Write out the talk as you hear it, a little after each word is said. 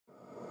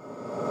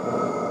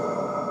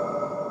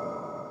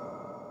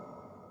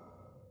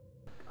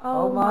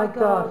Oh my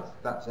God.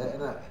 That's it,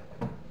 isn't it?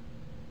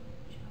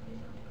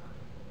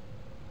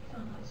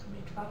 Sounds like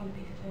somebody dragging a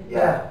piece of furniture.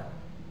 Yeah.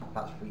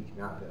 That's freaking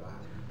me out a bit, that.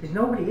 There's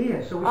nobody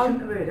here, so we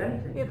shouldn't have heard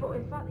anything. Yeah, but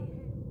in fact,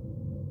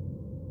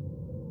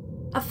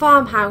 A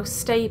farmhouse,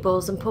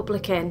 stables and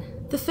public inn.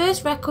 The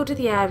first record of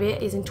the area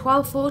is in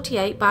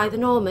 1248 by the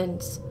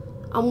Normans,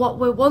 and what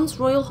were once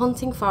royal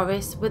hunting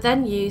forests were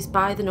then used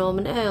by the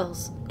Norman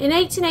earls. In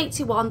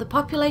 1881 the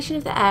population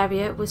of the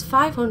area was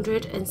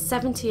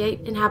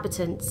 578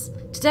 inhabitants.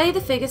 Today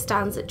the figure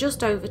stands at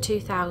just over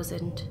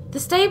 2,000. The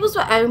stables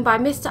were owned by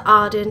Mr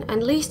Arden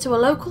and leased to a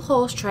local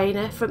horse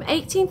trainer from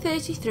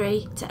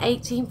 1833 to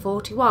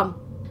 1841.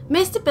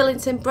 Mr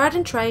Billington bred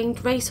and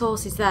trained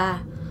racehorses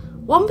there.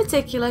 One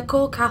particular,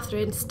 called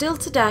Catherine, still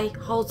today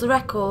holds the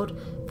record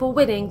for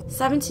winning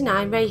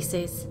 79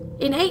 races.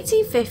 In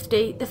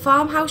 1850 the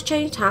farmhouse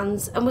changed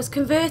hands and was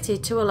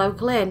converted to a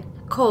local inn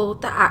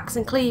called the Axe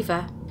and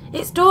Cleaver.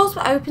 Its doors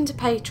were open to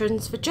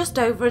patrons for just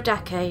over a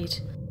decade.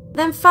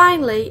 Then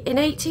finally in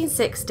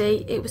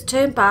 1860 it was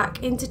turned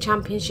back into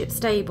championship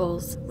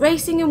stables,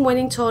 racing and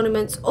winning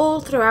tournaments all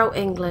throughout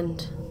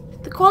England.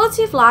 The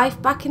quality of life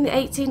back in the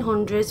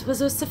 1800s was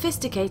a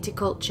sophisticated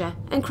culture,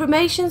 and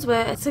cremations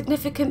were a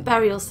significant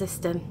burial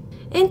system.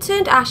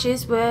 Interned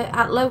ashes were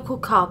at local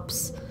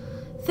cobs.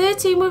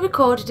 13 were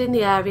recorded in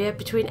the area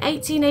between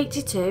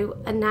 1882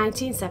 and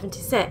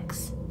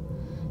 1976.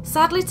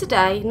 Sadly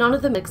today, none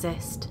of them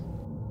exist.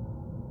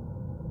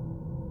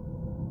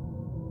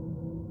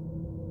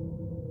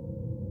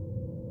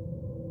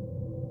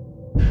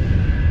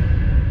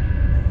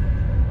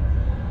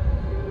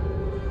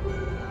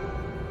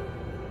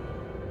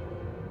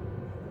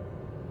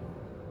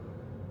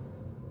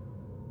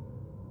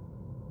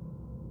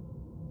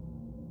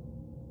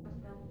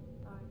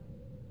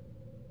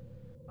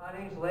 My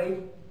name's Lee.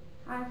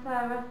 I'm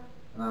Sarah.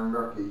 And I'm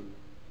Rocky.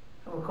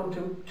 And we've come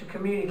to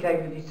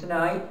communicate with you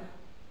tonight.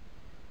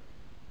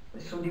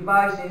 There's some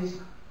devices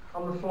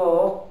on the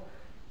floor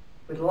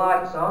with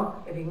lights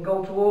on. If you can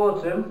go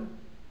towards them,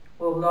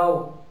 we'll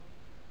know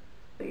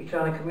that you're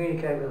trying to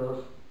communicate with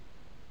us.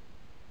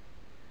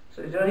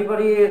 So is there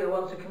anybody here that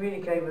wants to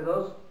communicate with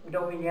us? We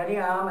don't mean you any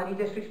harm, any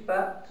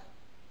disrespect.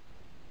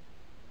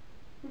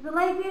 Is the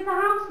lady of the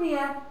house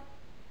here?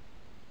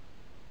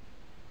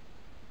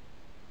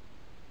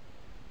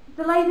 Is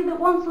the lady that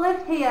once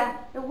lived here,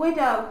 the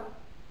widow?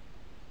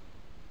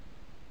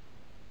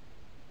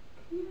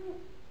 Can you hear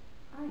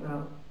it?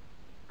 No.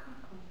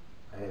 Crackling.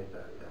 I heard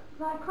that, yeah. Is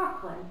that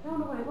crackling? I don't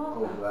know what it was.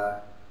 Over then.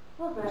 there.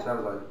 Was It it?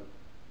 sounds like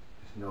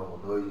just normal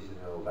noises in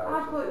the old I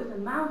house. thought it was a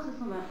mouse or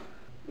something.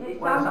 Yeah,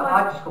 it Where's sounds that like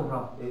light just come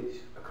from? It's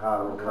a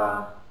car a over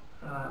car.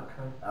 Right,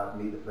 okay. there. Out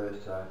me the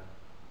first time.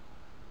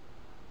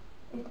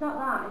 It's not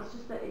that, it's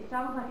just that it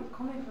sounds like it's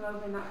coming from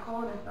over in that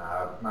corner.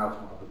 Nah, mouse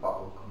might have a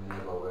bottle coming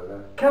in over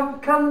there.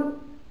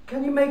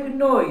 Can you make a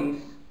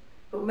noise,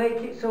 but make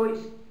it so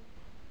it's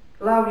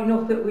loud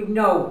enough that we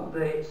know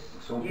that it's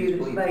Something's you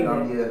that's made bleeping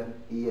on it?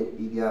 your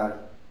EDI.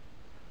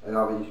 An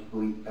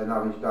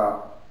orange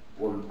dart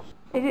once.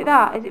 Is it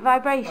that? Is it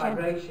vibration?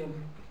 Vibration.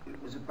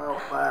 It was about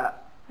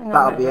that. Hang on.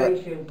 That'll be it.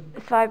 Vibration.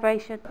 It's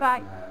vibration.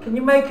 Right. Can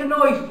you make a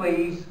noise,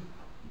 please?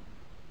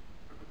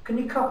 Can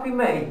you copy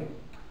me?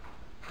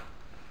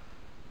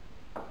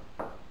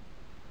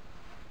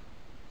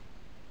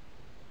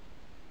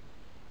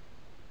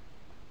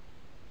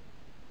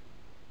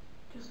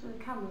 Just for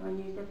the camera, when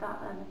you did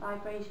that then, the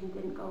vibration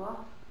didn't go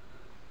off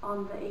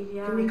on the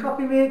EDI. Can you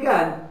copy me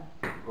again?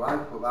 Well, I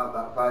thought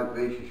that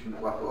vibration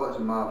shouldn't laugh. Oh, it's a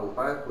marble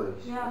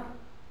fireplace. Yeah.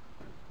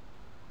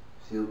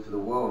 Sealed to the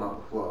wall,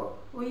 not the floor.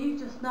 Well, you've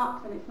just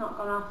knocked and it's not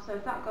gone off, so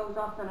if that goes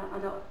off then I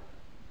don't...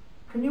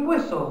 Can you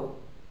whistle?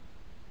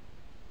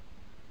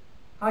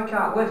 I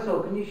can't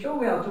whistle. Can you show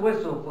me how to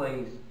whistle,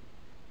 please?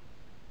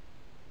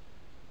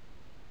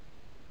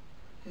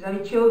 Is there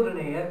any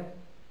children here?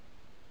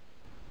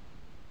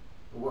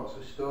 Well, what's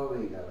the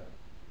story again?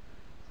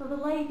 So the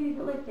lady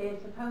that lived here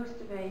is supposed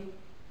to be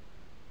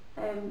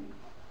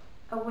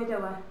a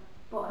widower,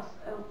 but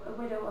a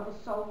widow of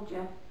a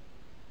soldier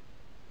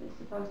that's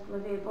supposed to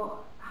live here. But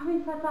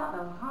having said that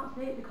though, I can't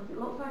see it because it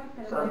looks like it's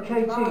been Is that the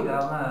K2 down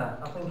there?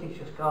 I think it's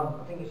just gone.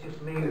 I think it's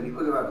just me. You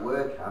could have had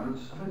work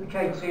hands. I think the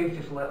K2's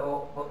just lit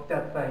up, but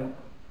dead faint.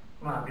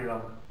 Might be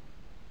wrong.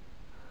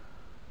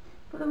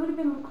 But there would have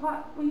been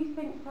quite, well you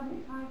think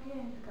 75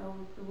 years ago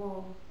was the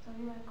war, so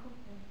yeah, it could be.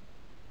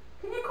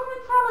 Can you come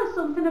and tell us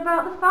something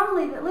about the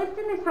family that lived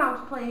in this house,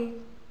 please?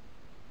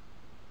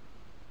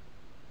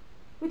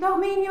 We don't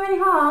mean you any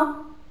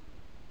harm.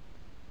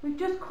 We've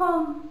just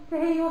come to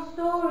hear your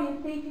story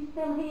and see if you're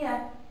still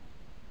here.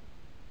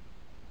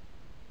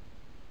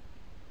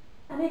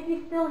 And if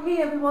you're still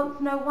here, we want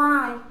to know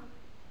why.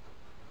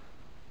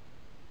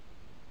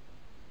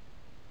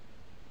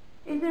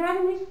 Is there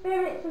any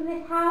spirits from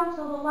this house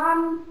or the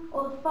land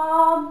or the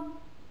farm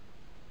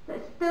that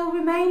still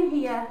remain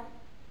here?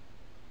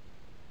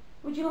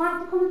 Would you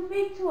like to come and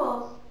speak to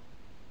us?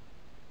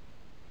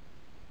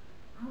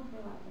 I don't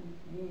feel like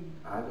anything.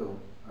 I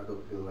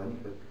don't feel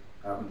anything.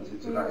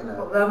 happened to that, innit?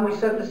 But then we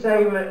said the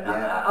same at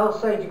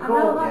Alsage I know,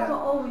 Court. that's what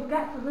always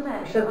gets us, isn't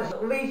it? We said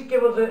at least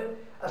give us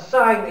a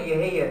sign that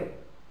you're here.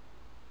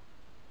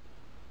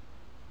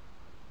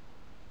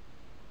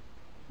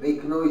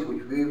 Make a noise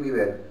which room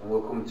you're in and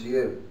we'll come to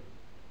you.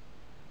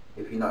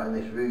 If you're not in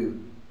this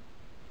room.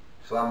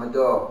 Slam the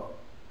door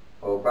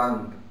or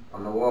bang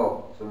on the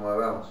wall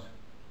somewhere else.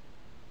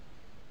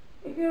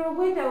 If you're a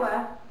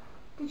widower,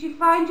 did you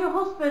find your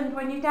husband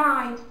when you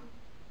died?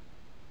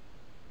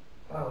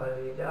 Well, where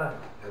did he die?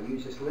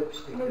 Use this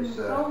lipstick He was as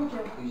a soldier.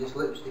 use this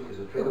lipstick as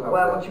a trigger.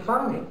 Where would you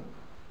find him?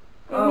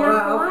 In Oh the right,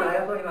 afterlife? okay,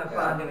 I thought you might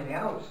find him in the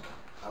house.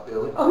 I'll be a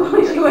lipstick.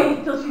 Oh, she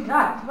waited till she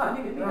died to find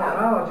him in the No, house.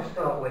 no, I just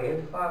thought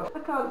weird. I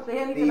can't see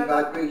anything. The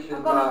vibration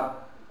I've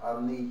got bar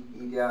on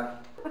the EDI.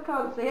 I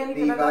can't see The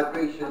anything.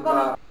 vibration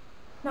bar.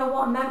 No,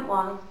 what I meant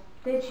was,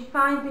 did she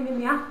find him in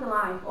the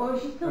afterlife, or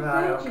is she still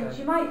searching? Okay.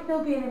 She might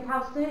still be in his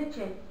house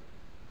searching.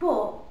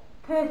 But,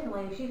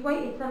 personally, if she's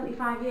waited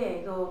 75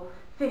 years or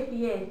 50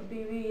 years to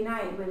be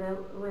reunited with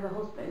a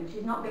husband,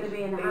 she's not going to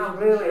be in the house.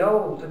 He's really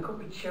old. There could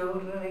be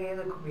children here,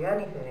 there could be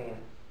anything here.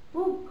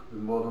 Well,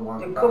 More than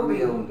one It could family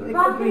be- owned it. it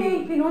back could in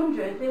the be-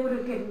 1800s, they would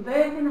have given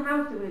birth in the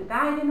house, they would have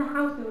died in the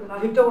house, they would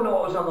have We had... don't know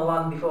what was on the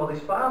land before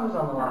this farm was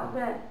on the land.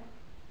 That's it.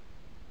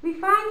 We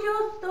find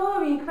your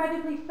story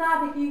incredibly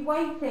sad if you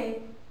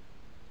waited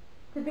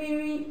to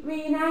be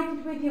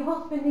reunited with your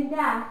husband in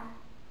death.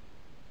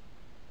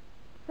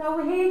 So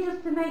we're here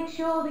just to make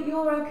sure that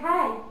you're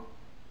okay.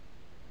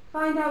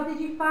 Find out, did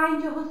you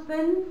find your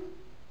husband?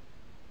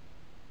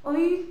 Or are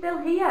you still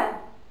here?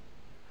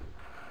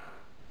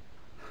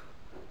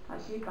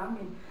 That's you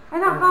banging.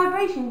 And that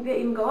vibration didn't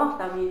even go off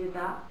then when you did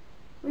that.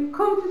 We've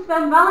come to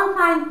spend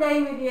Valentine's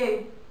Day with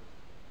you.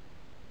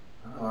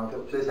 Oh, I'm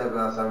upstairs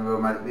having some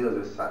romantic meals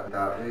with sat in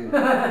that room.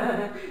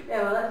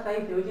 Yeah, well, let's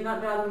face it, would you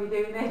not rather be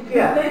doing this?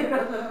 Yeah.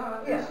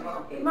 Yes.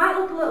 It might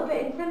look a little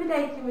bit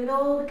intimidating with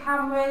all the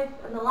cameras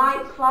and the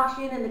lights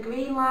flashing and the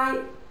green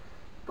lights,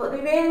 but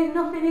there really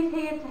nothing is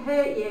here to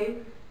hurt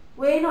you.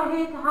 We're not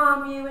here to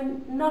harm you,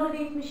 and none of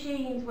these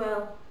machines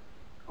will.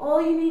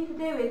 All you need to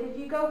do is, if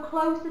you go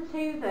closer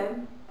to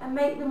them and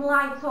make them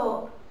light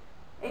up,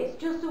 it's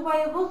just a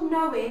way of us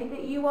knowing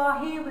that you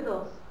are here with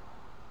us.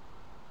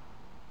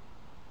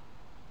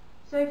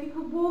 So if you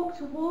could walk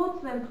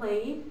towards them,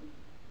 please,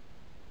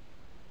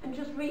 and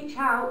just reach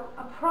out,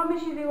 I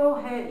promise you they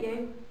won't hurt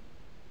you.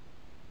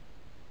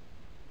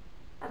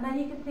 And then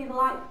you can see the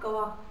lights go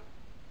off.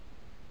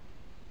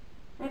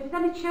 And if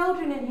there's any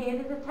children in here,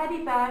 there's a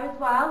teddy bear as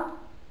well.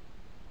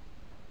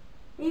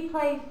 He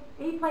plays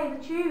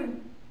a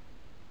tune.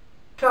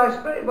 Try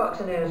spirit box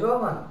in here as well,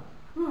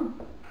 then.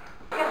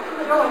 Get some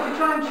of Oh, those. if you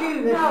try and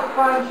tune this, No,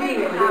 fine leave tune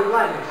it it with now. your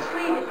lens. Just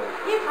leave it.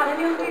 You can, and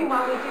you'll do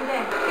while we do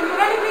this. Is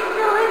there anybody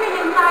still living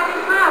inside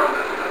this house?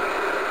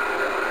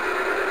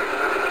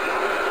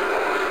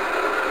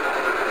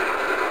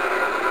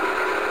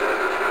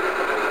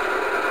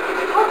 Could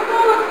you come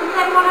forward and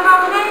say one of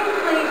our names,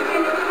 please,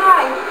 in the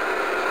sky?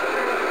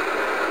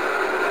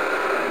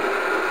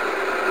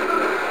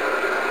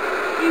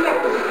 You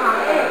reckon you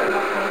can't hear?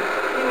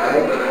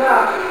 Hey?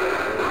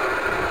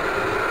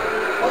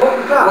 What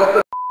was that? What was that? What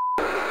the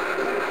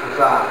was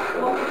that?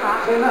 What was that?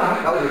 Say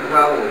that. That was a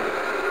growl.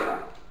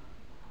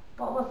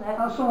 What was it?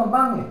 That's someone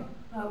banging.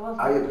 No, it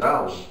wasn't. I heard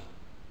growls.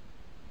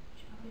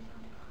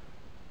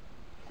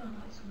 Sounded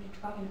like somebody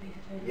dragging a piece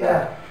of food.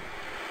 Yeah.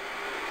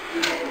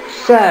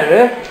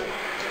 Sarah,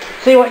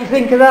 see what you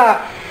think of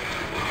that.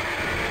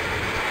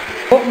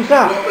 What was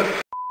that? What the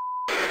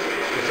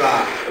was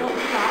that? What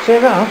was that? Say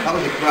that. That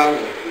was a growl.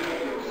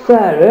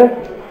 Sarah,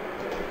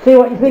 see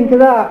what you think of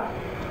that.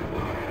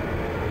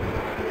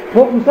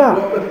 What was that?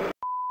 What the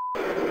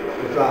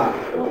was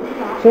that? What was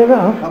that? Say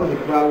that. That was a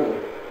growl. I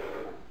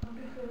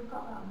wonder if we've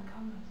got that on the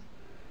cameras.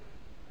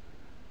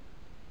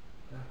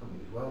 Definitely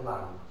was well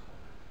loud.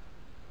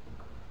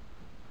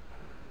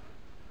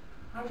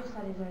 I just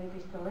said, is there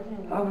anybody still living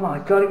in there? Oh my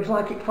God, it was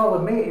like it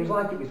followed me. It was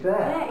like it was there.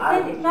 Yeah,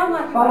 it did. It sounded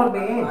like it Followed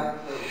went- me in.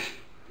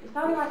 It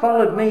sounded like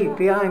Followed it me went-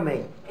 behind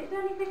me. Is there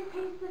any big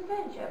pieces of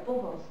furniture?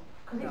 Bubbles?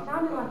 Because it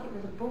sounded like it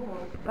was a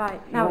bubble.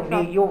 Right, You now won't, it's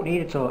on. need, you won't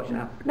need a torch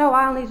now. No,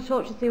 I'll need a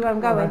torch to see where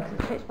I'm going, Alright. because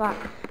it's pitch black.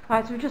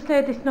 Right, so we've just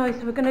heard this noise,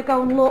 so we're going to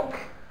go and look.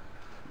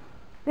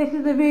 This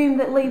is the room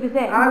that Lee was in.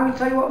 I will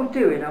tell you what I was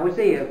doing. I was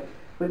here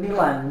with my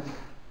lens,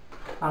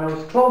 and I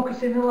was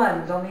focusing the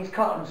lens on these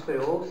cotton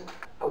spools.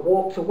 I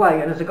walked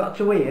away, and as I got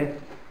to here,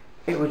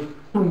 it was.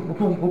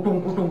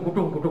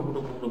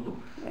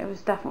 It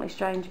was definitely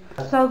strange.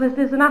 So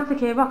there's an attic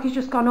here, Rocky's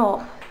just gone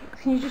up.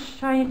 Can you just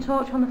shine your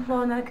torch on the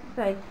floor and then I can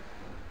see?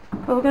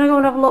 But we're going to go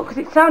and have a look,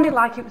 because it sounded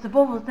like it was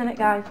above us, didn't it,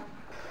 guys?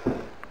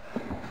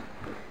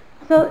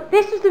 So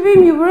this was the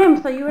room you were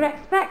in, so you would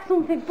expect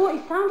something, but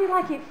it sounded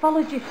like it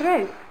followed you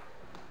through.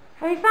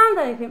 Have you found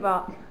anything,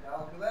 Rock?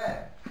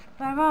 There.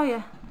 Where are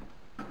you?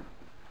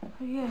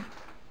 Who are you?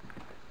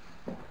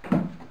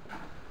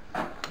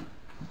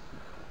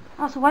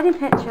 That's a wedding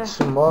picture.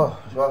 Some more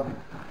as well.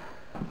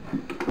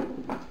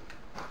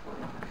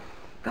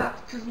 That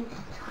doesn't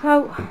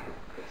So,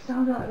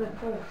 sound like the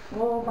whole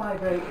floor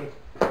vibrated.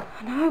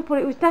 I know,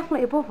 but it was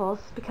definitely above us.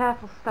 Be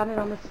careful standing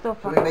on this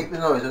stuff. Shall we make the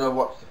noise and I'll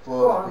watch the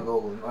floor as we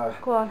go?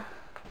 Go on.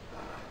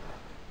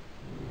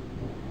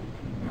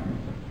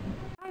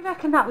 I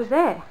reckon that was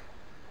it.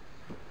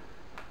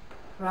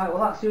 Right, well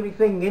that's the only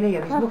thing in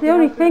here. That's the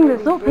only thing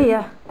that's up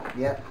here.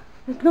 Yeah.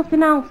 There's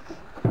nothing else.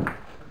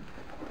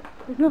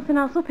 There's nothing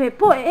else up here.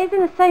 But it is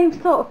in the same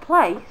sort of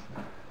place.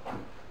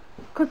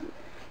 Because...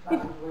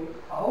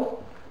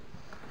 Oh,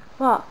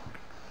 What?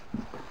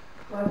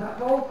 where'd that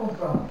ball come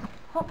from?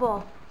 What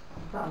ball?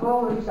 That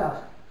ball in his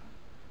house.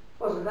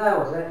 Wasn't there,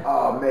 was it?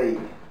 Oh, mate.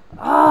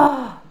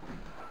 Oh!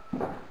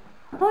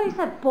 I thought you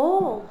said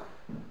ball.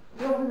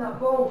 You don't think that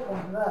ball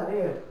come from there, do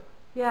you?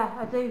 Yeah,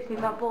 I do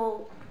think that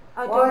ball...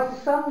 Why is the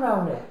sand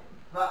round it?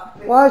 That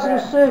fits Why is there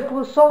there. a circle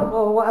of salt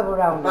or whatever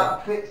around it?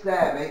 That fits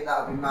there, mate.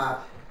 That would be mad.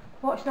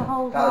 Watch the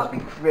holes That up. would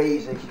be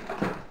crazy.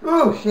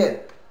 Oh,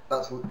 shit.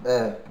 That's...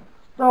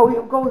 No,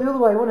 it'll go the other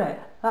way, won't it?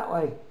 That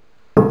way.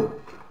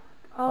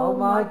 Oh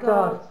my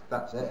god.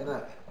 That's it, isn't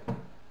it?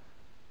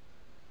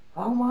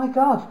 Oh my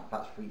god.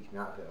 That's freaked me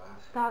out a bit,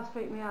 lads. That's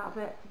freaked me out a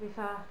bit, to be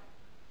fair.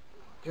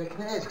 Do you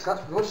reckon it is? Because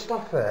that's rust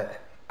off it.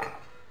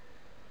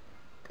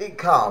 It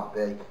can't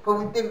be. But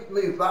we didn't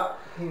move that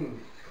thing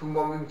from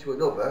one room to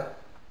another.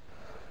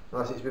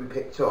 Unless it's been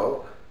picked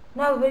up.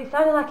 No, but it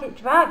sounded like it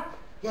dragged.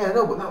 Yeah,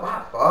 no, but not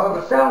that far.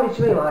 It sounded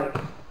to me like...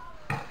 No,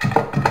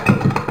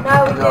 it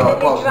No, didn't, it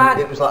it wasn't. dragged.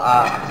 It was like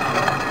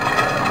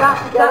that.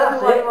 That's exactly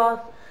that's what it. it was.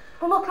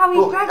 But look how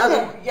he's dragged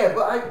it. Yeah,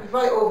 but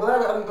right over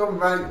there, it hasn't gone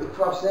right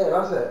across there,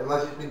 has it?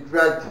 Unless it's been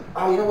dragged.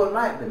 Oh, you know what,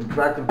 right? Been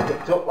dragged and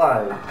picked up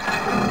like.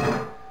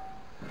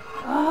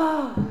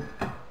 Oh.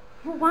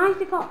 Well, why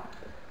has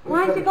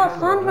it got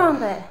sand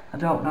round it? I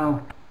don't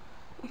know.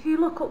 If you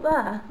look up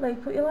there,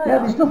 like put your light Yeah,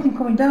 on. there's nothing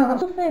coming down.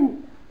 That's...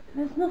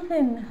 There's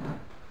nothing.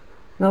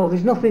 No,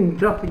 there's nothing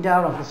dropping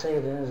down off the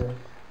ceiling, is there?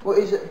 What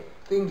is it?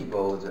 Thingy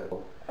ball, is it?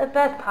 A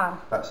bedpan.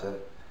 That's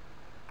it.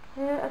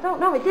 I don't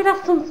know, it did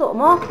have some sort of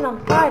marking on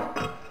the side.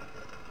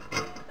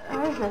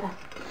 Where is it?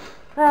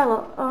 There,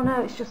 look. Oh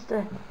no, it's just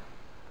a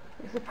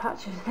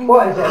patch of things.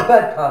 What is it, a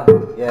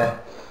bedpan? Yeah.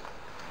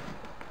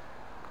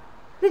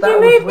 Did That you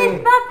was move weird.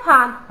 this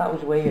bedpan? That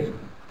was weird.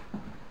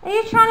 Are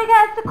you trying to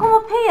get us to come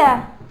up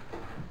here?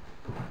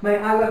 Mate,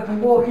 I went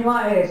from walking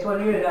like this when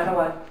you were there and I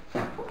went...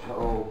 What's that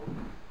all?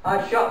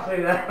 I shot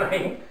through there,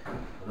 mate.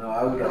 No,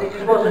 I would Because it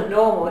just wasn't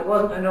normal. It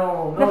wasn't a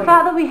normal The noise.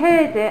 fact that we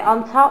heard it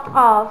on top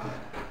of...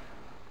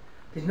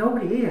 There's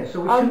nobody here,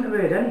 so we shouldn't have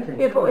heard anything.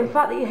 Yeah, but the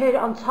fact that you heard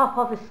it on top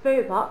of the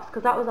spirit box,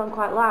 because that was on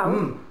quite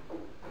loud.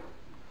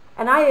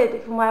 And I heard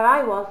it from where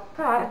I was. It's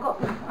alright, I've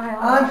got...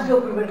 I'm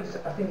still convinced,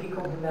 I think it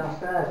comes from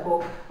downstairs,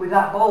 but with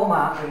that ball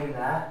marker in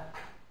there...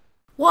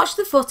 Watch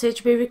the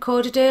footage we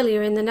recorded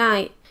earlier in the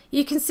night.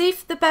 You can see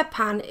the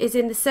bedpan is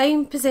in the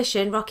same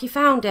position Rocky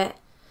found it.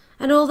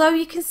 And although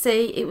you can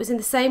see it was in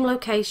the same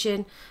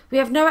location, we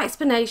have no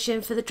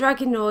explanation for the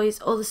dragging noise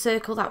or the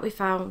circle that we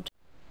found.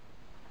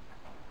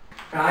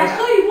 Right. I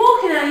saw you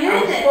walking and you I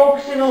heard was it.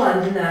 focusing the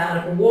lens in there and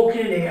I've been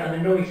walking in here and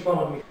the noise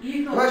followed me.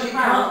 You thought Well, it she was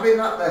can't about. be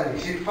that then.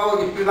 She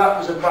followed you through that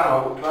was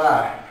about up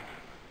there.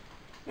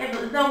 Yeah,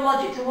 but there's no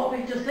logic to what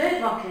we've just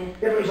heard, Rocky. Yeah,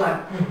 but it was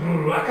like...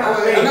 I can't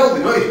see. I know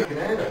the noise, you can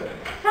hear it.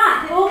 In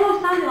fact, it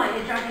almost sounded like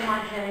you're dragging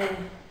like a...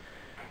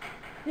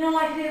 You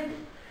know,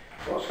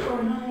 What's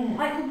going on here?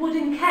 like a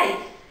wooden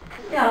case.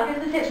 Yeah, I'll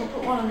give the tips, we'll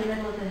put one in the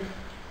middle of it.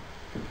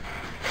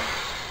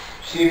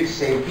 See the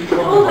same people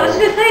on Oh, the I was wall.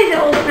 going to say, is it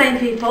all the same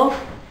people?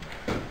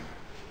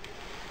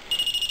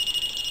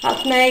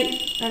 That's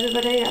me,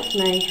 everybody, that's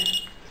me.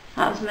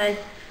 That's me.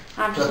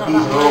 I'm just But not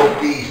these that are all,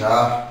 way. these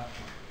are.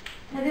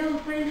 Are they all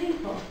the same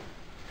people?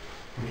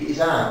 Look at his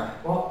arm.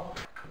 What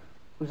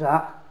was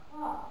that?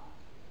 What?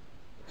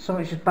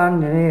 Something's just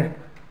banged in here.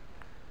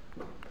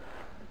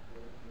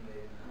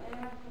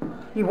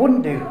 You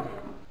wouldn't do. Can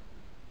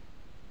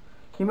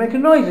you make a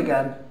noise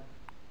again?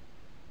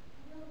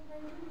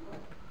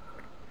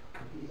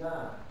 His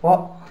arm.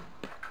 What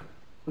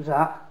was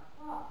that?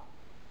 What?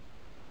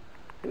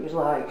 It was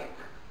like...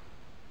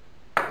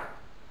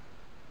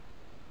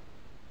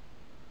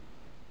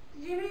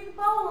 Did you move the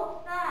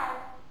bowl upstairs?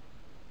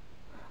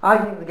 I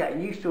think they're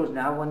getting used to us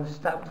now when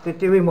they're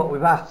doing what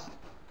we've asked.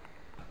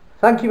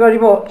 Thank you very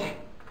much,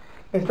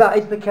 if that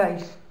is the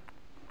case.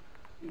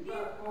 If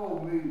that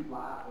all moved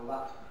like that, well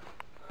that's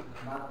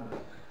madness.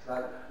 It's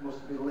like, it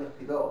must be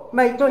lifted up.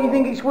 Mate, don't you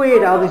think it's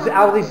weird how there's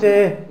Like,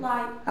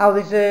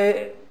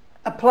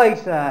 a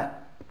place there?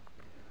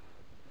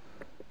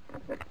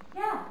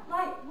 yeah,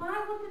 like,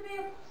 why would there be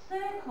a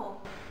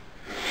circle?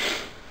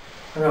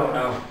 I don't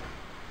know.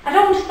 I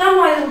don't understand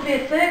why there would be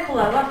a circle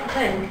though, that's the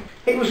thing.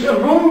 It was a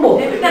rumble.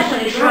 It was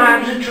definitely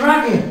It was a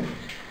dragon.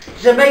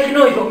 So make a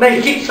noise, but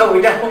make it so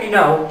we definitely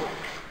know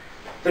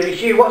that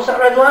it's you. What's that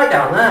red light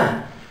down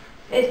there?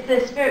 It's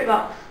the spirit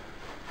box.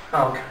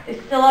 Okay.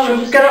 It's still on. So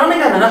just get it on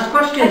again and ask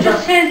questions. I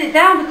just turned it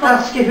down because...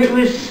 Ask if it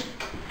was...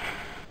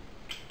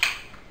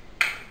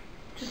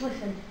 Just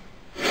listen.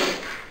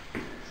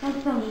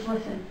 Stand still, just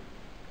listen.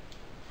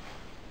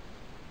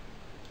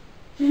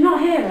 Did you not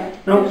hear it?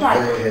 No. It was like,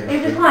 I didn't hear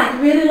it was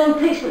like really low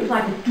pitch, but it was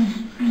like a...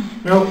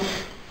 No.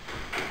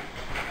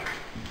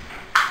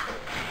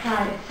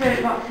 Right,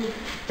 spirit boxes.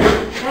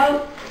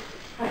 No.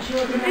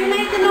 Who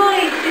made the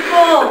noise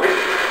before?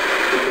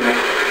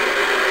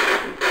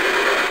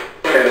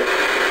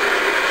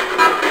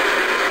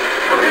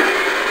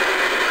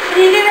 Can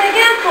you do it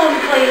again for me,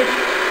 please?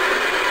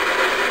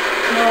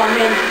 No, I'm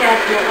really scared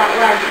to look that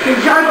way.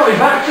 I got his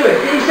back to it.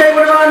 Did he say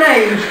one of our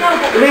names? No,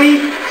 but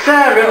Lee,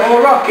 Sarah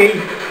or Rocky?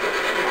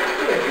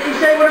 Did he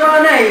say one of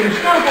our names?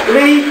 No, but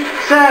Lee,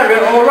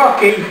 Sarah or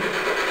Rocky?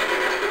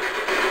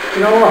 You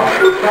know what?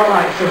 It's not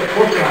like sort of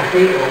push my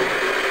feet up.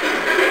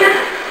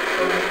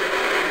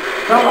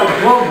 It's not like the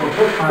floor will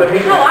push my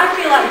feet no, up. I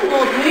feel like the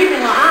floor's moving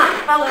like that.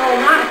 I felt it all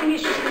night. I think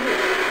it's just because it's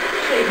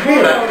shitty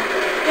Feel it? floor.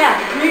 Yeah,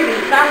 it's moving,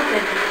 it's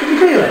bouncing. Can you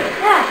feel it?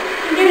 Yeah,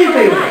 it's been Can you doing it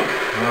feel all it? night.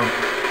 No.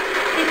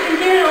 It's been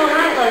doing it all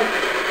night, Liz.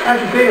 I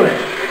can feel it.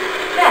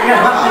 Yeah, Yeah,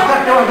 that's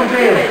exactly what I can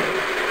feel.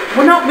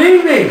 We're not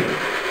moving.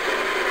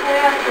 Oh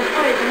yeah, so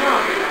sorry, they're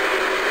not.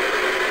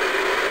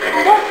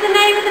 What's the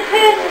name of the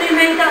person who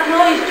made that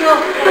noise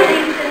just when he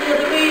was in the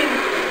other room?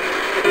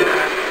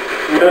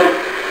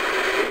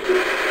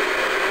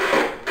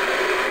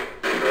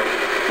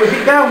 Was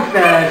it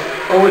downstairs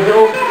or was it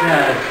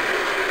upstairs?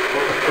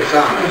 What's It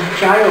that? was a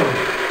child.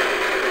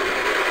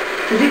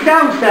 Was it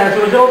downstairs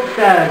or was it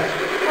upstairs?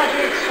 What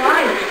did it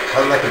strike?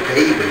 Sounds like a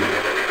baby.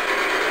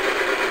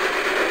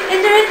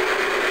 Is there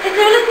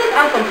a little...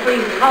 I've gone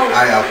freezing cold.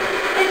 I have.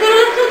 Is there a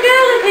little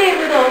girl in here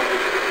with us?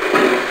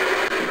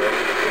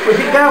 Was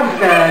it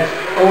downstairs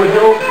or was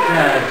it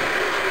upstairs?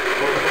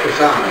 What's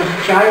It that? was a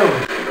child.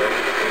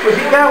 Was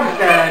it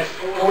downstairs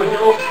or was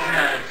it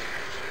upstairs?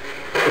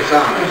 What's It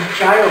that? was a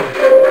child.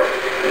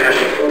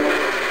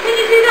 Can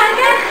you do that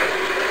again?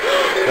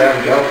 There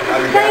we go.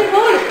 Have a Same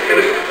go. voice.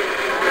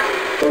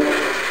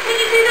 Can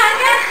you do that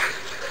again?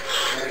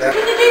 There.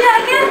 Can you do that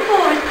again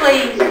for us,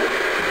 please?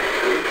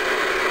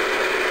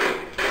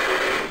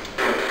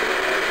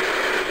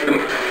 Can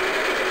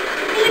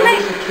you make...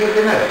 There's a kid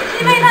in it. Can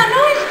you make that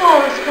noise for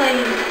us,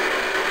 please?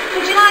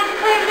 Would you like to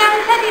play with our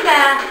teddy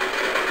bear?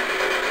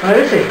 Where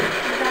is he?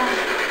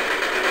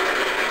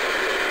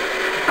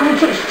 Come and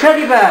touch the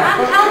teddy bear.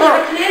 I'm telling you, I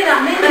can hear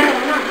that minute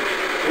or not.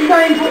 You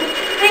got him put...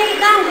 Bring it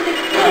down because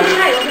it's a little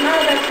child and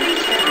I'll go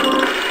preach it.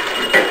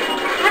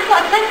 I've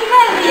got a teddy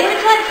bear here. Would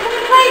you like to come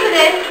and play with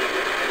it?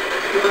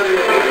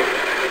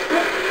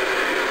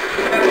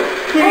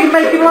 Did you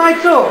make him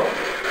light up?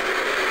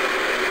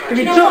 If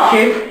you know touch what?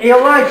 him,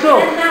 he'll light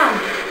up. Bend down.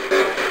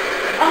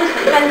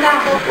 Honestly, bend down.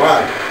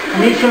 Why? I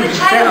need something to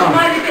The sit child on.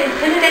 might be a bit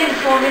intimidating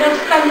for me, don't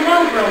standing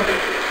over him.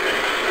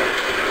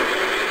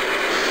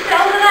 Sit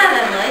over there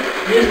then, Lee.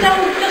 Just I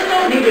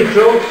don't... need a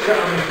drill to sit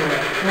on this way.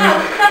 No,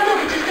 stand up,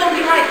 but just don't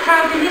be like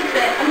crowding this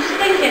bit. I'm just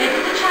thinking, if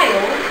it's a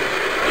child,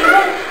 he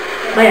won't...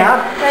 May I?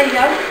 There you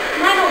go.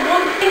 And I don't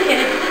want thinking,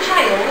 if it's a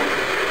child,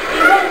 he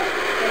won't...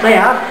 May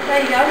I?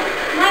 There you go.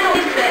 And I don't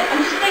this bit. I'm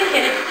just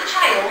thinking, if it's a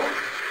child,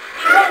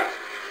 he won't...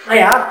 May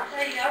I?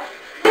 There you go.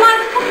 You like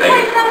to come play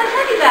with our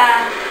teddy bear?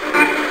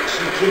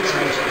 Some kids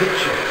in this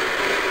picture.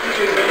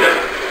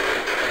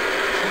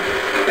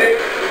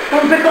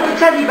 Come pick up the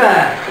teddy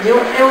bear.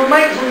 He'll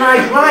make some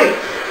nice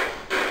lights.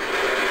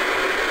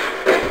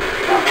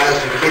 There's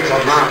some kids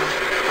on that.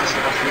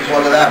 That's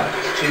one of them.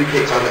 There's two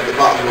kids on at the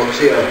bottom of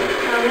two.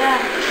 Oh yeah.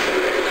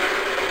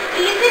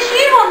 Is this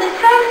you on this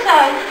photo?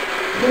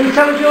 Can you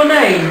tell us your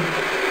name?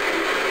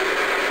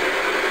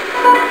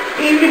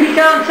 Even if you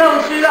can't tell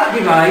us through that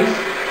device,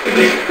 if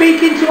you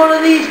speak into one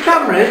of these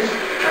cameras,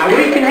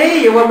 we can hear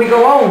you when we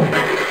go home.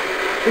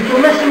 We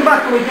can listen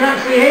back and we can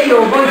actually hear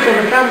your voice on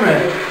the camera.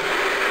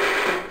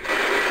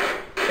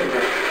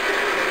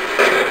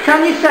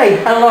 Can you say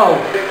hello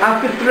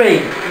after 3?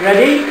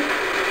 Ready?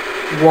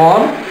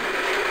 1,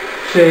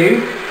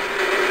 2,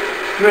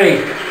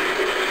 3.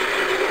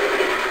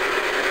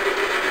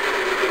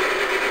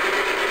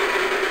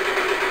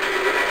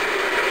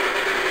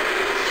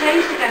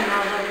 Changed again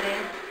now, over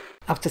here.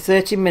 After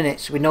 30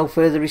 minutes with no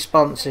further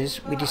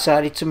responses, we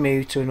decided to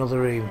move to another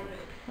room.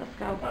 Let's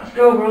go. Let's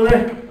go,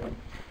 brother.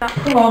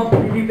 Come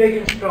on, you'll be big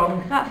and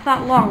strong. That's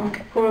that long.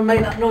 Come and make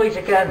that noise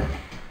again.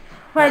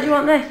 Where do you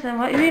want this then?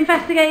 What, are you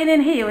investigating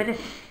in here with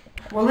this?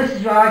 Well, this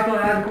is why I thought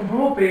I had to come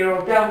from up here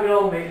or down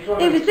below me.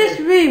 It was this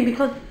room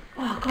because...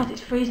 Oh God,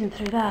 it's freezing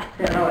through there.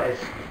 Yeah, no, it is.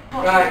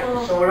 What's Right, the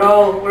floor? so we're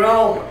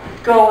all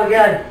go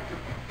again.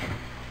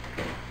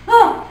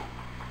 Oh!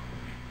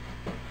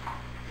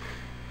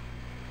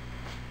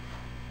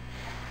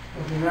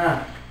 Nothing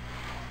there.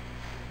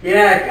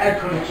 Yeah, I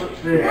couldn't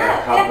touch the...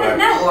 Yeah, but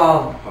no.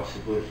 Well,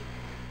 Possibly.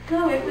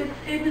 No, it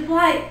was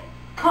like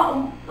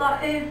cotton,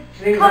 like do you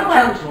think that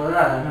cobweb. cancel with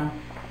that, no?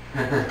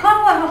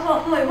 Cobweb, that's what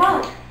I thought it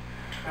was.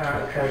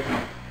 Alright, okay.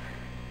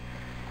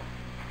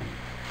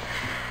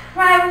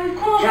 Right, we've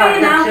come up Yeah,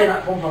 here now. turn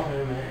that pump off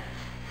in a minute.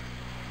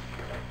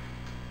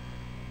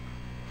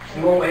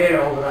 You won't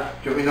hear over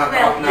that. Do you want me knock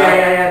Well, off now?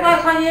 yeah.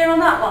 Well, can you hear on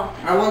that one?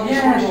 How long do you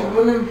Yeah. want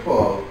to running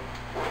for?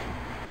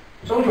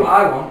 Told you what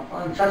I want,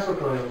 on Tesla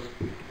coils.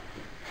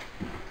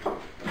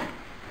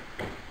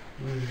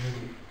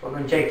 From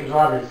them Jacob's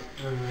ladders.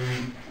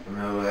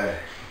 No way.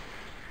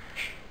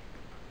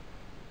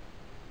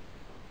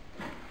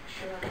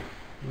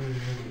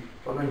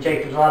 on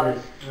Jacob's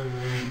ladders.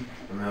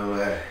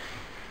 No,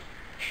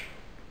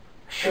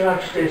 Sure,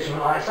 I've just did something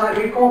like it's like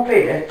we come up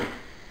here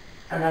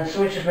and then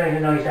someone just made a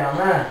noise down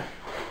there.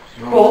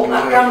 But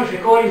that camera's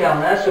recording down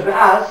there, so if it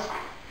has,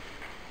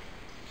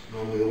 it's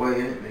normally the way,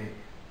 isn't it, mate?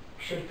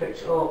 Should have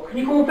picked it up. Can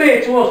you come up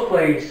here to us,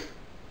 please?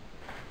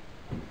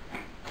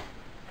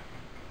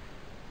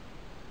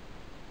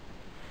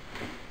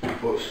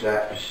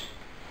 Footsteps.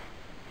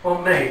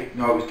 On me?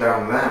 No, it was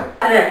down there.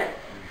 And it.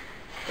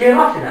 Do you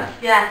laughing at?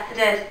 Yeah, I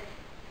did.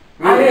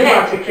 I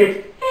heard like a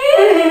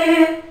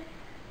kid.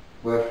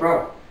 Where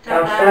from?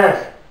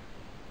 Downstairs.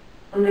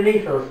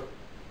 Underneath us.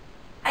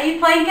 Are you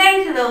playing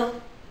games with us?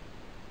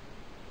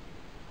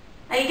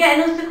 Are you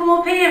getting us to come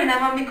up here and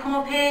then when we come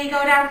up here you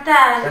go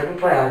downstairs? So we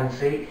play hide and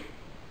seek.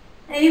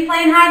 Are you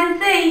playing hide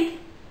and seek?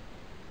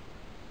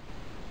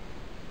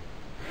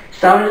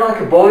 Sounded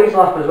like a boy's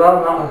laugh as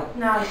well, not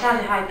No, it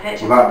sounded high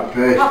pitched. Well, that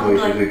first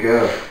voice was a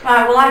girl.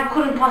 Right, well I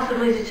couldn't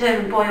possibly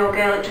determine boy or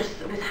girl, it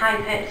was high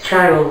pitched. a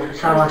child. It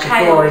sounded like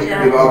Child, a boy.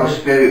 yeah. Yeah, but on the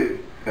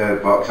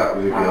spirit box, that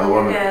was a girl,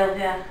 wasn't it? Girl,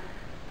 yeah.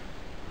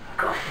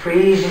 I got a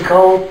freezing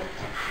cold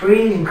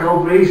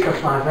breeze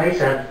across my face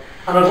then.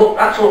 And I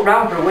had to look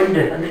round for a window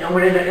and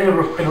we're in a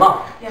rough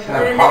loft. Yeah, It's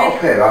but a pot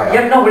up here, I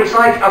Yeah, no, but it's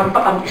like,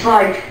 it's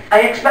like,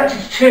 I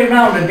expected to turn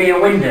round and be a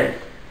window.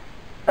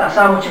 That's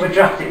how much of a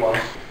draft it was.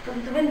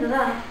 There's the window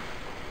there.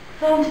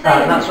 Don't stay.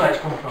 That's where it's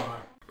come from.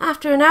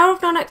 After an hour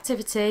of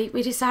non-activity,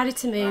 we decided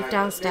to move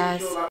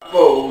downstairs. Make sure that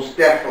bowl's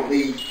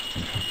definitely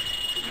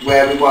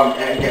where we want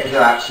it and get to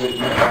that so we can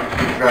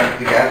have drunk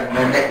again. And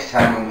then next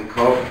time when we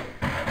come,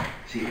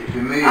 see if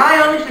we move.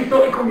 I honestly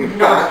thought it come from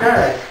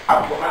downstairs.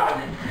 I'll put that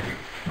on it.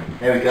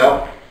 There we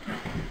go.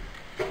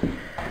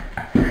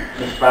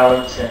 Just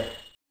balance it.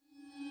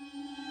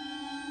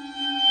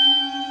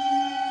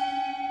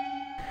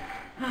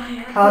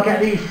 I'll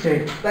get these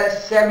two.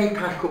 Let's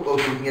semi-pack up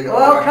those so we can get it Oh,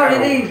 all I'll back carry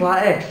out. these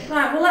like this.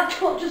 Right, well let's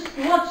put just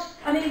what's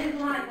I needed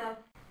light though.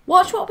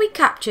 Watch what we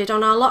captured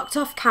on our locked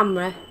off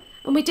camera,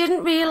 and we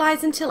didn't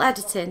realise until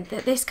editing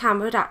that this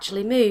camera had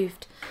actually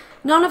moved.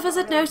 None of us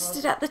had noticed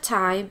it at the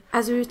time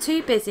as we were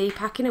too busy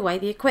packing away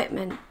the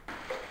equipment.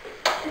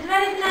 Is there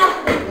anything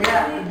else?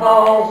 Yeah, the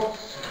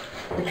balls,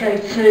 the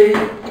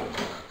K2.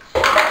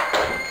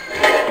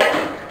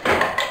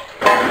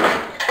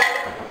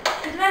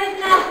 Is there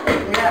anything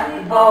else? Yeah,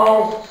 the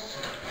balls,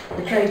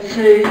 the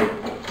K2.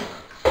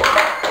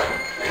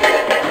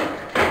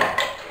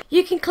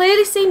 You can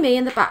clearly see me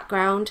in the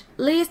background,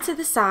 Lee is to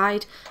the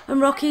side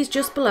and Rocky is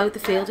just below the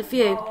field of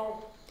view.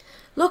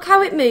 Look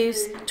how it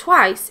moves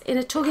twice in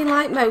a tugging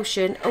like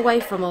motion away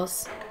from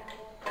us.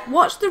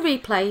 Watch the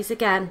replays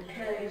again.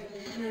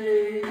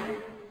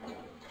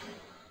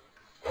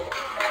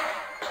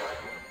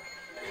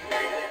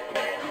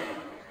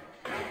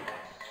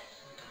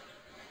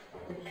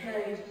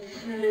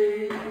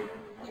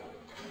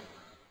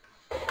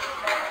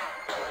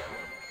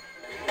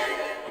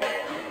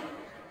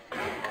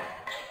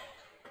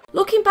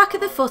 Looking back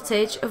at the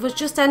footage of us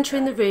just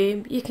entering the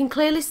room, you can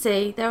clearly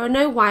see there are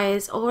no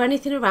wires or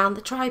anything around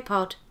the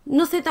tripod.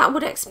 Nothing that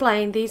would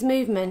explain these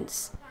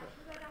movements.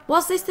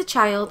 Was this the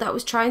child that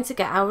was trying to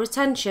get our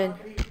attention?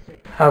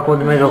 I'll go in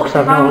the middle because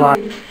I've no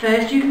light.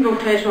 First, you can go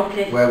first,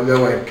 Rocky. Where are we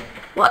going?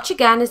 Watch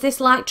again as this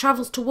light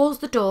travels towards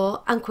the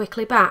door and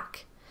quickly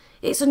back.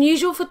 It's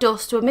unusual for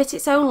dust to emit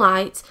its own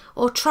light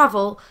or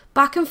travel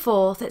back and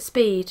forth at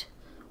speed.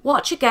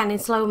 Watch again in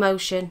slow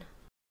motion.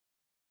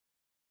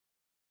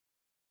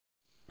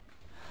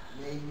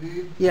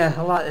 Yeah,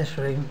 I like this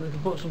room. We can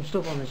put some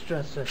stuff on this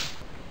dresser.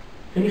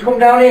 Can you come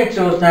down here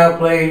to us now,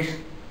 please?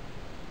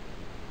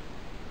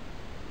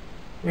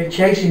 We've been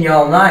chasing you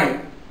all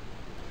night.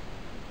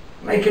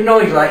 Make a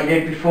noise like you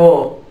did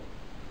before.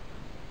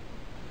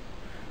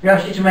 We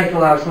asked you to make a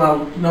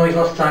loud noise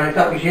last time. If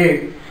that was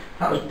you,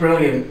 that was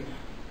brilliant.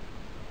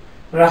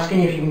 We're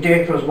asking you if you can do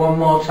it for us one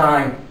more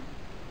time.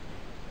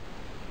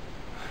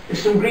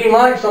 There's some green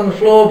lights on the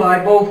floor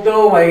by both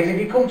doorways. If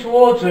you come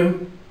towards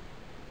them,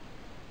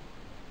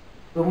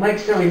 they'll make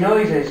silly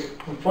noises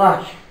and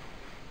flash.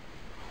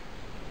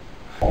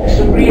 There's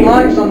some green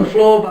lights on the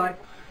floor by...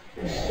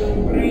 There's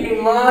some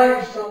green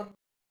lights on...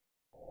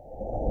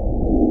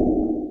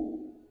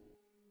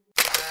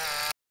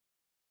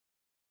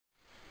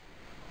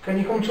 Can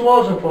you come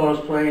towards them for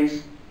us,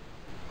 please?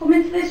 Come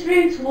into this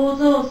room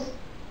towards us.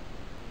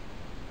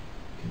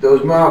 Did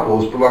those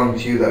marbles belong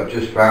to you that I've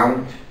just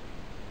found?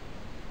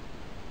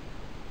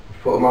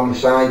 Put them on the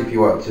side if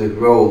you want to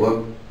roll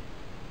them.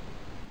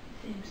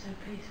 Seems so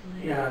peaceful.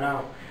 Yeah, I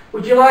know.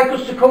 Would you like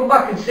us to come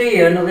back and see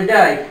you another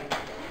day?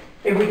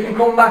 If we can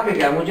come back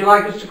again, would you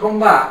like us to come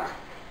back?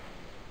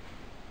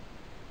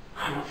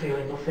 I'm not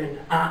feeling nothing.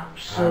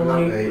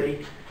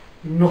 Absolutely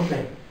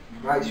nothing.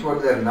 Night's one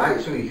of them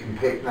nights so you can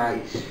pick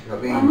nights. I I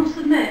mean, must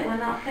admit, when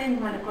that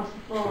thing went across the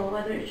floor,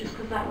 whether it's just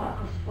because that went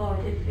across the floor,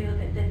 I did feel a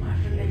bit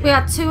different from me. We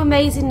had 2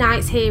 amazing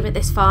nights here at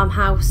this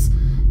farmhouse.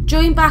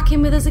 Join back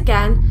in with us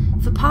again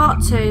for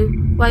part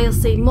 2, where you'll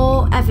see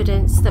more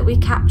evidence that we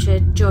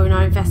captured during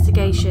our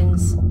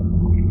investigations.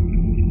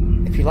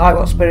 If you like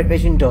what Spirit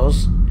Vision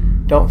does,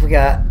 don't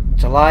forget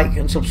to like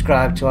and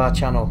subscribe to our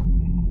channel.